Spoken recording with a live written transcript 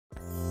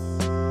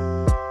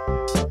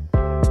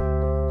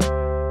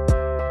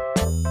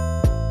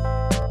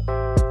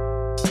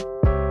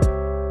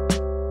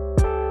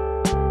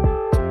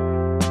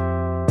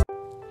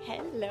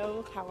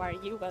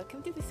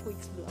welcome to this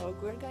week's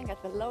vlog. We're going at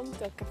the Long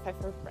Dog Cafe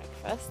for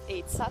breakfast.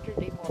 It's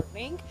Saturday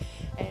morning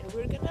and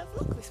we're gonna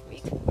vlog this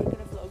week. We're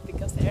gonna vlog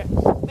because there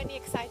are many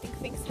exciting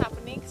things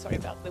happening. Sorry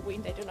about the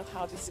wind, I don't know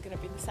how this is gonna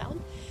be the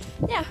sound.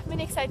 Yeah,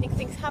 many exciting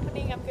things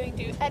happening. I'm going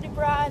to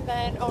Edinburgh and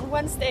then on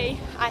Wednesday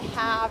I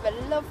have a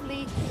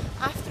lovely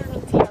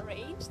afternoon tea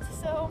arranged.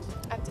 So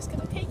I'm just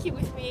gonna take you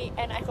with me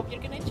and I hope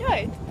you're gonna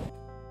enjoy it.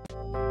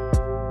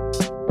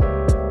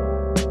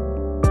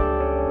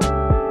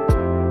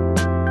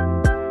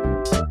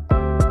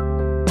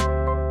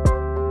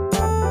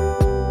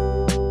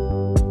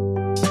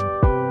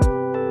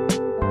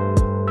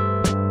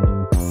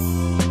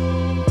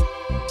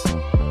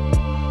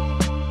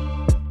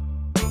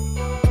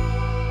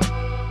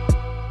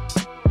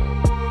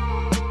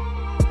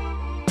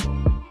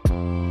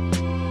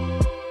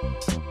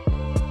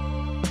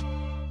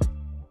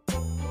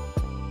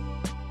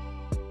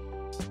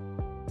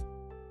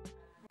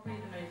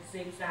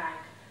 Zigzag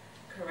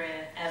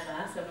career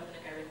ever, so I'm not going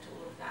to go into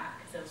all of that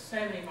because there were so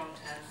many wrong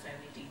turns, so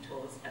many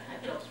detours. I've had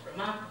jobs for a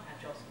month, I've had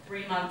jobs for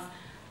 3 months,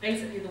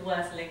 basically the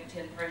worst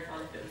LinkedIn profile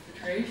if it was the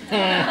truth.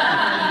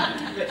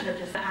 Which I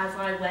just, as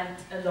I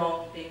went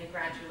along being a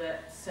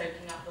graduate,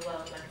 soaking up the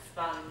world like a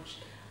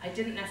sponge, I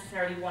didn't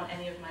necessarily want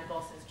any of my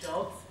boss's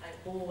jobs. I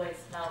always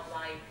felt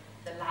like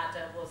the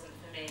ladder wasn't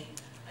for me.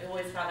 I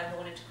always felt like I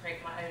wanted to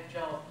create my own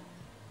job.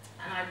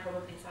 And I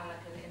probably sound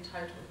like an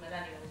entitled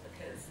millennial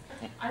because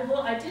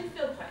I did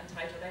feel quite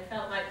entitled. I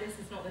felt like this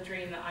is not the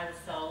dream that I was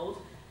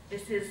sold.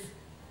 This is,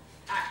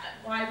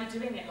 why are we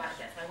doing it like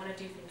this? I want to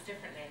do things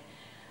differently.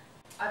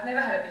 I've never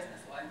had a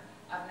business loan.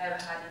 I've never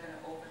had even an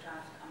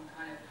overdraft. I'm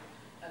kind of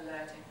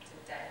allergic to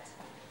debt.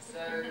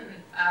 So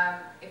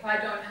if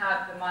I don't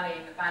have the money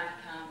in the bank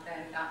account,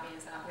 then that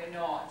means that we're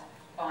not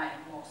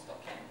buying more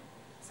stock in.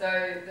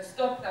 So the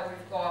stock that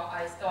we've got,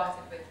 I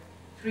started with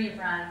 3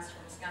 brands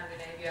from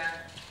Scandinavia,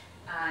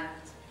 and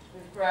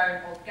we've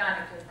grown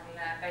organically from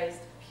there based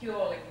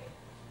purely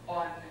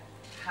on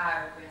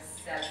how we're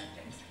selling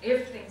things.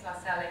 If things are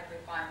selling, we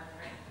buy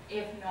more in.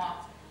 If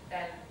not,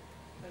 then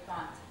we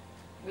can't.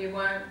 We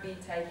won't be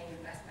taking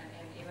investment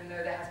in, even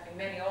though there has been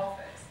many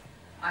offers.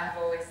 I have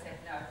always said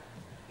no,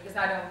 because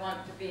I don't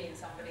want to be in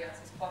somebody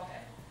else's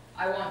pocket.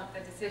 I want the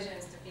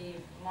decisions to be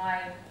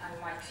mine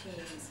and my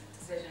team's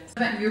decisions.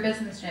 About your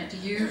business, Jen, do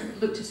you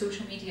look to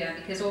social media?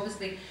 Because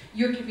obviously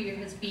your career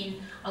has been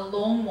a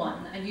long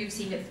one and you've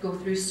seen it go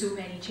through so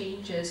many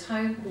changes. How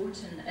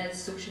important is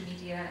social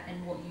media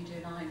in what you do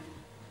now?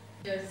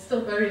 Yeah, it's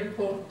still very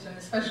important, and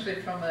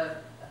especially from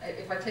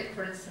if I take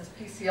for instance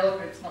PCL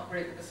Group's not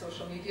great with the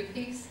social media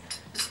piece.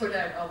 We put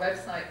out our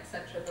website,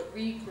 etc., but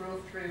we grow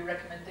through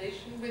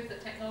recommendation with the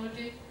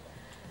technology.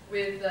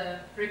 With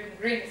Brick and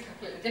Green, it's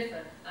completely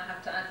different. I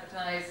have to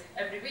advertise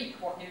every week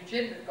what new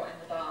gin we've got in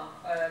the bar,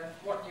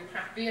 what new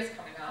craft beer is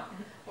coming up,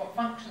 what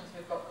functions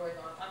we've got going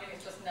on. I mean,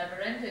 it's just never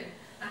ending.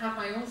 I have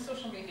my own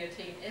social media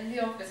team in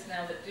the office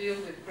now that deal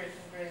with Brick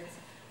and Green's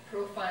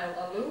profile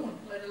alone,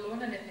 let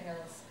alone anything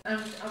else.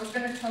 And I was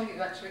going to tell you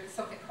actually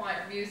something quite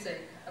amusing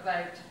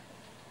about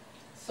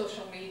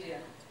social media.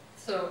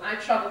 So I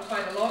travel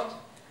quite a lot.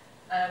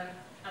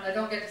 And I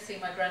don't get to see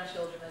my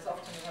grandchildren as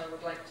often as I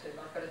would like to.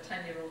 I've got a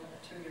 10-year-old and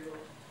a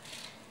 2-year-old.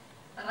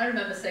 And I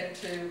remember saying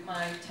to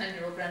my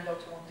 10-year-old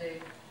granddaughter one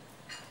day,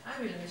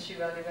 I really miss you,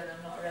 Ellie, when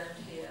I'm not around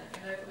here.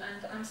 You know,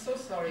 and I'm so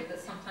sorry that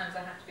sometimes I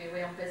have to be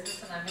away on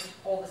business and I miss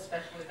all the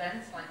special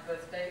events like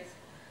birthdays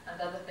and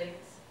other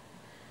things.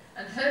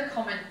 And her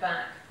comment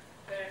back,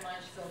 bear in mind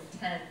she's only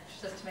 10, she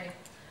says to me,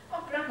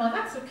 oh, Grandma,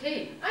 that's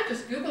okay. I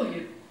just Google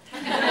you.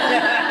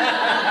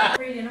 What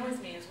really annoys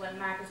me is when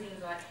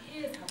magazines are like,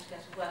 here's how to get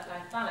a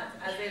work-life balance,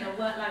 as in a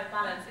work-life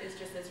balance is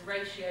just this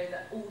ratio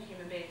that all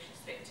human beings should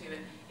stick to,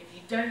 and if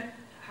you don't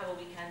have a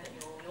weekend then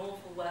you're an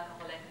awful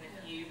workaholic, and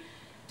if you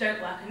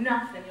don't work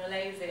enough then you're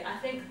lazy. I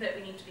think that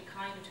we need to be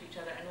kinder to each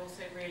other and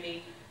also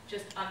really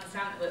just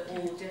understand that we're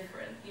all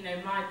different. You know,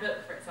 my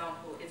book, for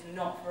example, is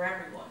not for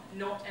everyone.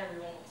 Not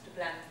everyone wants to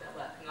blend their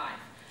work and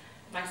life.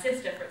 My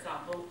sister, for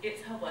example,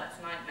 it's her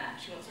worst nightmare.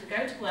 She wants to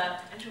go to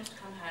work and she wants to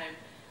come home.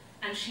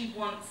 And she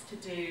wants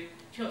it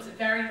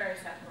very, very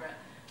separate.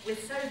 We're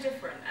so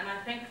different, and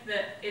I think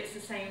that it's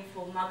the same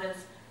for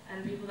mothers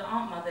and people that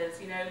aren't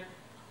mothers. You know,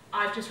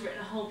 I've just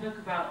written a whole book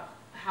about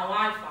how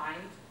I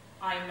find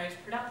I'm most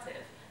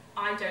productive.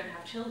 I don't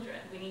have children.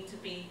 We need to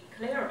be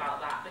clear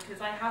about that because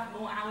I have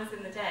more hours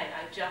in the day.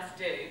 I just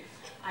do.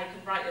 I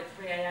can write at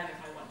 3 AM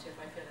if I want to, if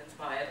I feel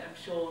inspired. I'm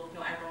sure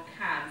not everyone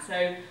can.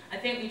 So I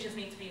think we just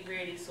need to be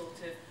really sort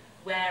of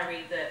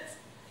wary that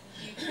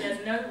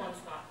there's no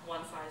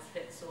one size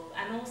fits all.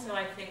 And also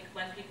I think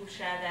when people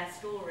share their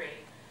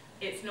story,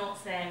 it's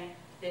not saying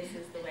this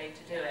is the way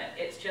to do it.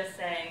 It's just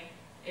saying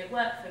it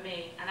worked for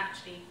me, and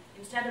actually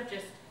instead of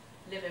just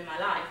living my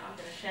life, I'm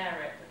going to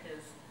share it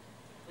because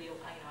I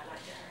like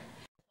sharing.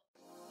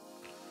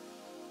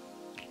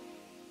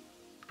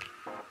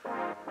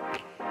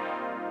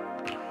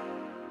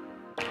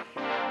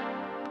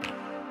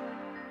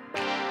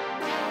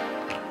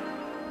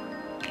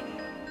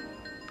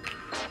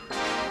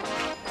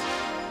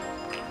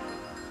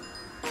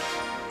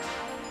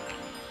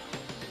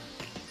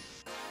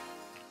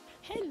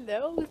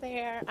 Hello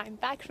there! I'm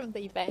back from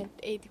the event.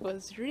 It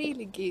was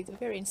really good,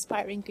 very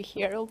inspiring to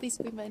hear all these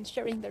women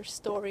sharing their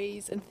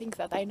stories and things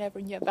that I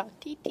never knew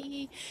about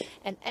Tytti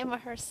and Emma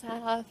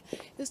herself.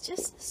 It was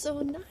just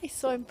so nice,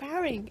 so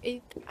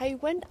empowering. I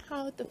went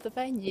out of the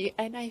venue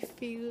and I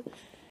feel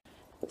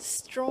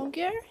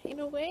stronger in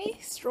a way,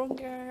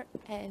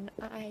 and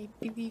I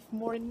believe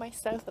more in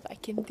myself that I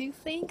can do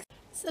things.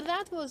 So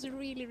that was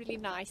really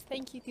nice.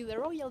 Thank you to the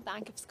Royal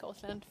Bank of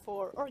Scotland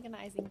for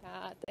organising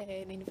that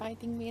and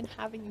inviting me and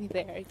having me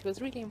there. It was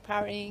really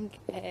empowering,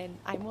 and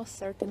I most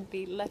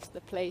certainly left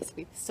the place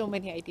with so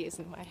many ideas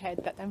in my head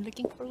that I'm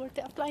looking forward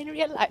to applying in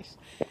real life.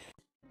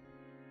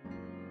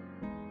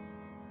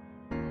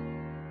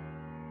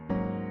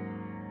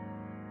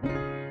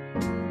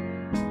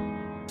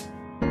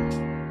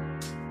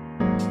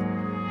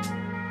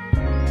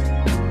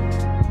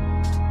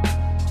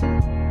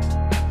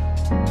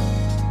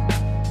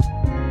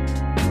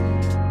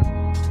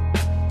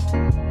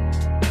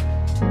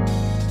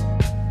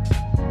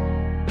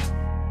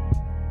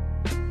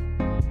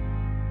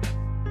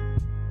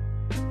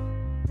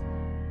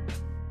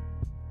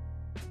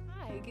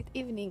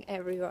 Good evening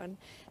everyone.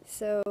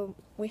 So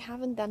we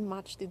haven't done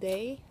much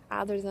today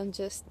other than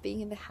just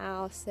being in the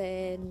house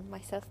and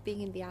myself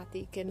being in the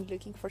attic and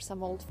looking for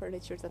some old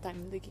furniture that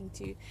I'm looking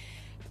to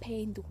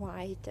paint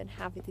white and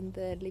have it in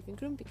the living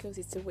room because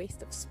it's a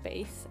waste of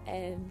space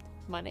and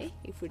money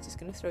if we're just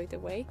gonna throw it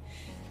away.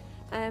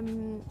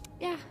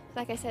 Yeah,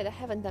 like I said, I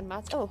haven't done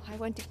much. Oh, I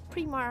went to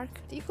Primark.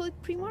 Do you call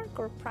it Primark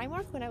or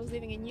Primark? When I was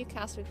living in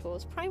Newcastle it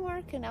was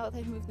Primark, and now that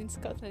I moved in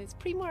Scotland it's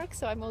Primark,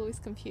 so I'm always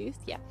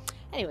confused. Yeah.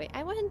 Anyway,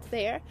 I went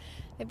there.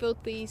 I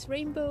bought this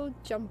rainbow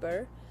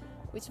jumper,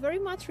 which very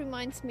much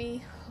reminds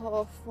me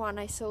of one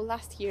I saw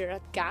last year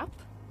at Gap.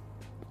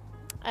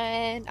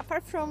 And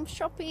apart from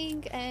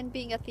shopping and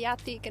being at the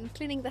attic and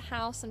cleaning the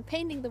house and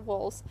painting the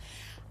walls,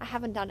 I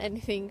haven't done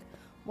anything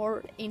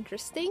more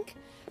interesting.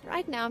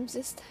 Right now I'm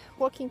just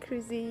walking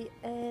cruisy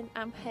and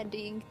I'm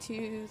heading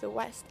to the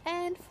West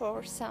End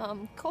for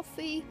some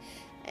coffee,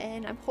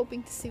 and I'm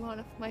hoping to see one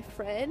of my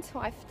friends who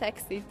I've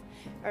texted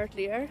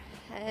earlier.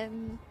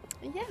 And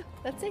yeah,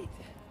 that's it.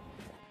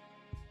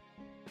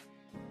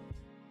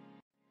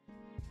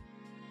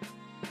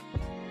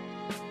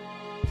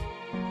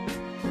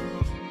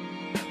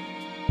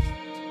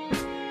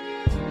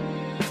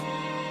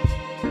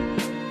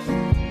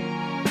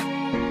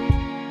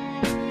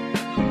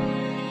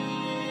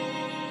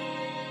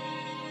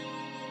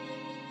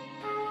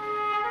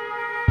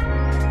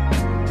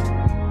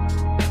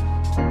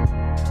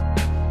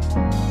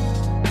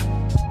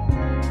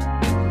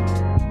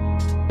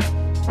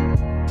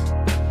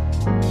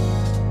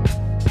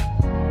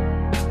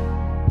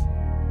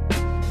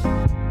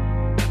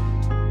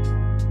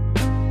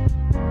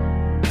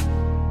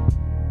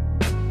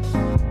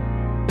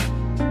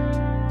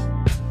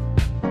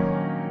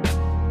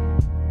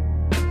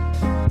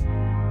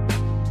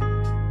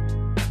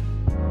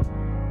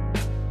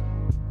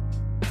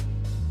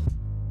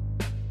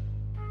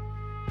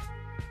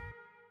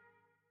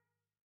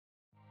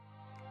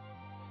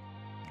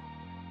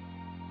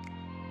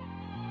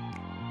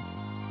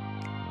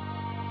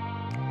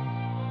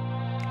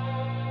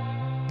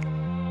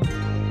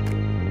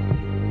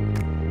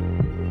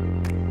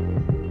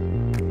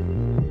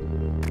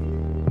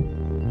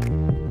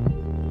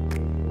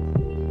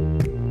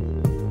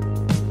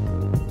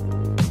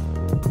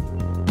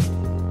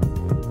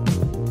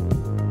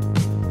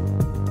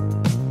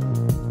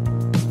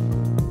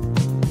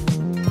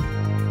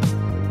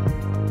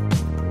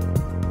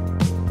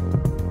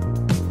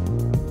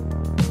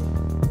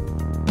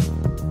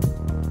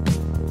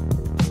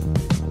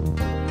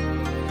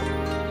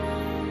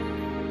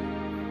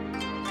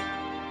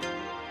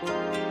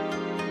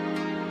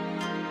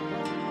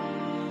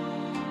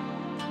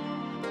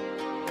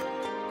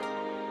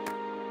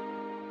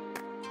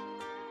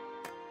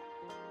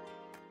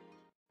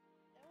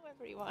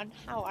 Everyone,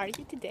 how are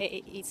you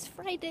today? It's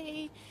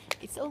Friday,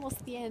 it's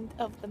almost the end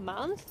of the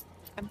month.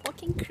 I'm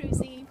walking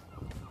cruisy.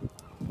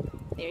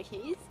 There he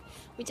is.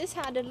 We just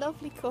had a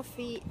lovely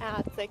coffee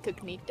at the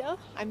Cognito.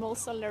 I'm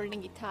also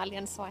learning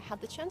Italian, so I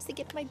had the chance to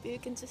get my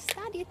book and just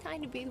study a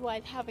tiny bit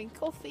while having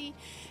coffee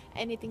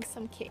and eating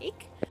some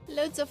cake.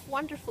 Loads of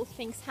wonderful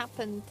things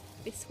happened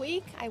this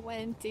week. I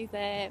went to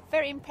the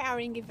very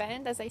empowering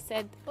event, as I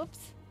said. Oops.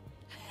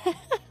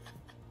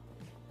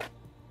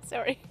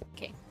 Sorry.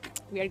 Okay,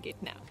 we are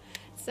good now.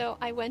 So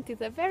I went to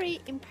the very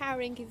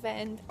empowering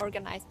event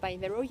organized by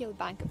the Royal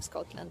Bank of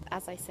Scotland,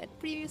 as I said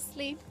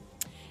previously.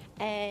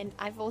 And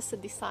I've also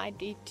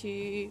decided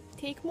to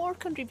take more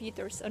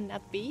contributors on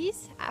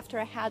NetBees after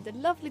I had a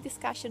lovely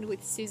discussion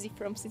with Susie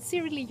from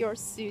Sincerely Yours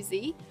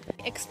Susie.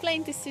 I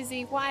explained to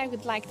Susie why I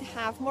would like to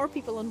have more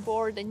people on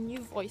board and new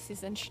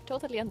voices, and she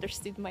totally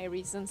understood my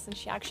reasons, and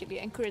she actually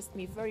encouraged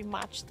me very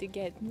much to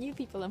get new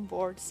people on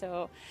board.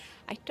 So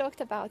I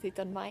talked about it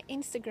on my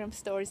Instagram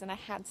stories and I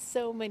had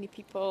so many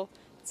people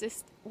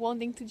just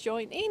wanting to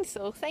join in.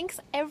 So thanks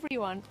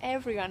everyone,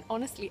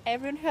 honestly,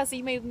 everyone who has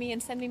emailed me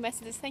and sent me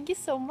messages. Thank you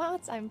so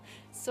much. I'm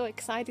so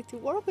excited to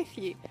work with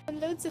you.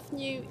 And loads of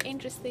new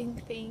interesting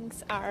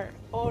things are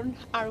on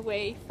our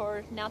way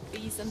for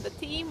Natties and the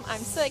team.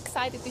 I'm so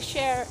excited to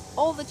share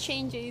all the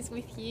changes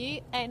with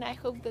you, and I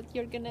hope that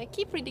you're gonna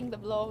keep reading the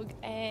blog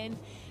and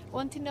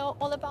want to know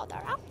all about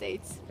our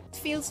updates. It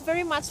feels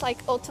very much like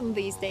autumn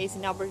these days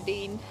in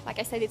Aberdeen. Like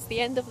I said, it's the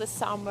end of the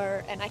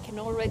summer and I can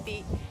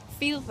already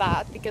feel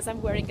that because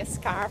I'm wearing a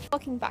scarf.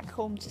 Walking back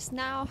home just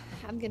now,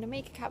 I'm gonna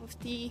make a cup of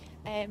tea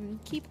and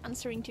keep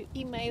answering to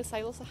emails.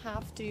 I also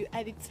have to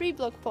edit 3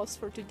 blog posts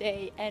for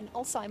today, and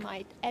also I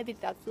might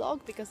edit that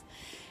vlog because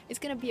it's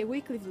gonna be a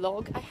weekly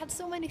vlog. I had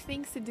so many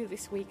things to do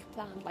this week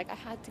planned. Like I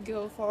had to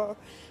go for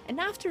an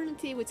afternoon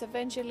tea which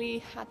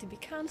eventually had to be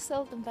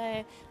cancelled, and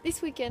then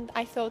this weekend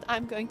I thought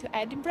I'm going to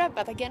Edinburgh,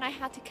 but again I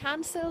had to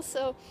cancel.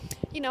 So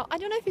you know, I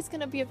don't know if it's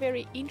gonna be a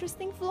very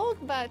interesting vlog,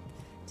 but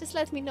just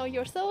let me know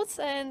your thoughts,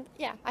 and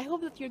yeah, I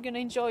hope that you're gonna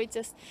enjoy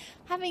just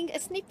having a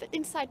snippet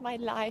inside my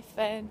life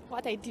and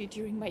what I do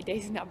during my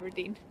days in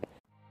Aberdeen.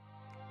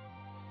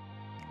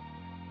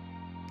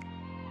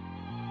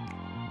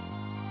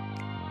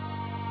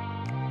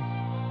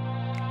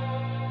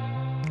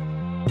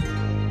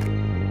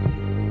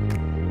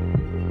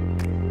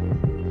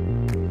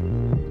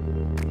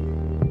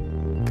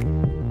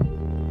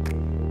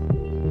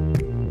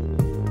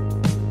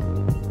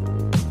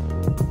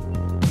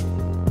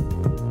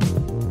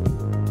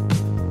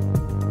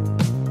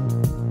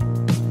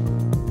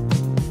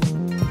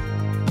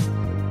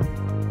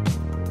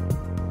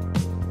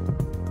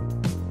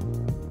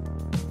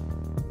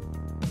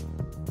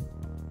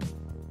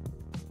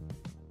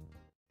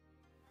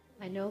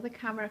 I know the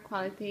camera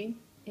quality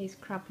is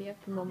crappy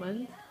at the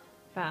moment,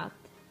 but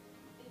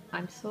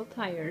I'm so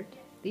tired.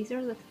 These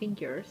are the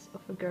fingers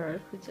of a girl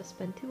who just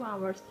spent 2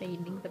 hours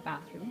painting the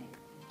bathroom.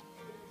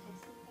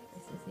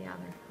 This is the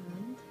other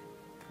hand.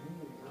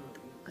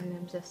 And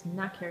I'm just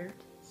knackered,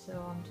 so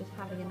I'm just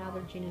having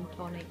another gin and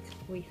tonic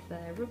with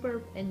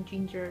rhubarb and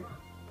ginger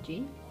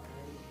gin.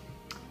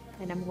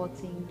 And I'm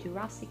watching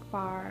Jurassic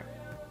Park.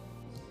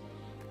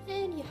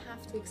 And you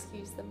have to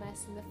excuse the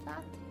mess in the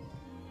flat.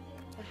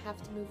 I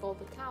have to move all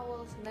the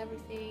towels and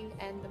everything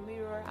and the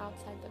mirror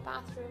outside the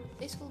bathroom.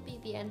 This will be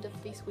the end of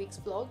this week's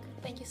vlog.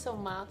 Thank you so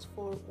much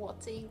for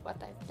watching what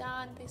I've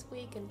done this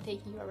week and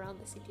taking you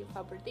around the city of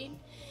Aberdeen.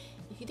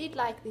 If you did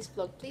like this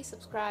vlog, please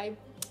subscribe,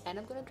 and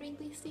I'm gonna drink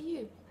this to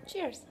you.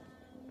 Cheers!